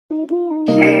Hey,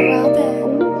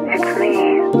 it's me.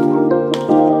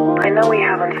 I know we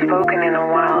haven't spoken in a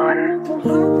while and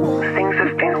things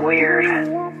have been weird,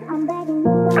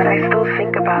 but I still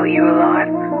think about you a lot.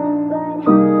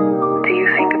 Do you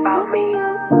think about me?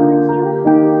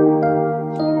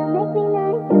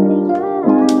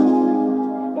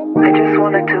 I just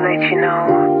wanted to let you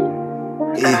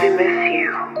know that I miss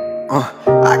you.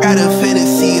 I got a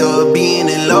fantasy of being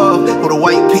in love with a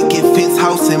white picket fence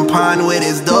house in pine where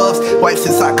there's doves. Wife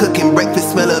since I cooking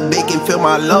breakfast, smell of bacon, fill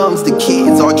my lungs. The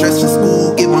kids all dressed for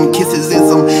school, give them kisses and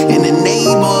some. And the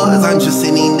neighbors, I'm just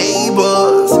any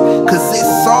neighbors, cause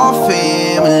it's all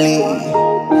family.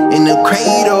 In the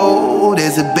cradle,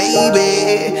 there's a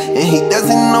baby, and he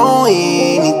doesn't know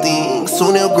anything.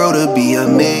 Soon he'll grow to be a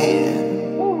man,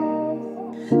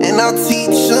 and I'll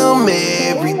teach him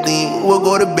everything. We'll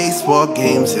go to baseball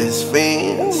games as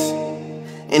fans.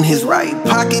 In his right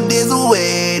pocket there's a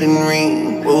wedding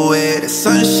ring, where the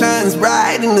sun shines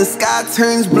bright and the sky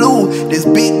turns blue. There's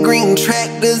big green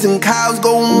tractors and cows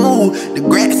go moo. The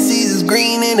grass is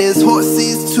green and there's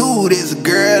horses too. There's a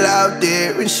girl out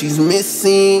there and she's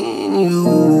missing you.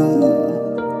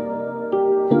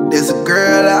 There's a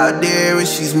girl out there and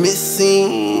she's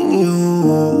missing you.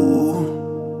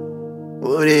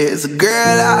 Oh, there's a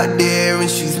girl out there and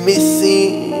she's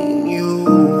missing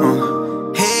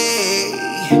you. Hey,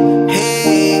 hey,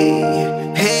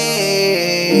 hey, hey,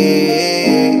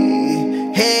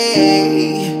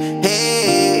 hey,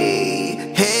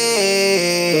 hey.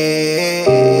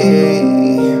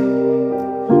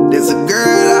 There's a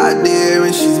girl out there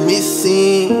and she's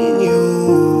missing you.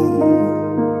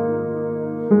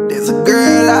 There's a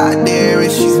girl out there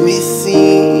and she's missing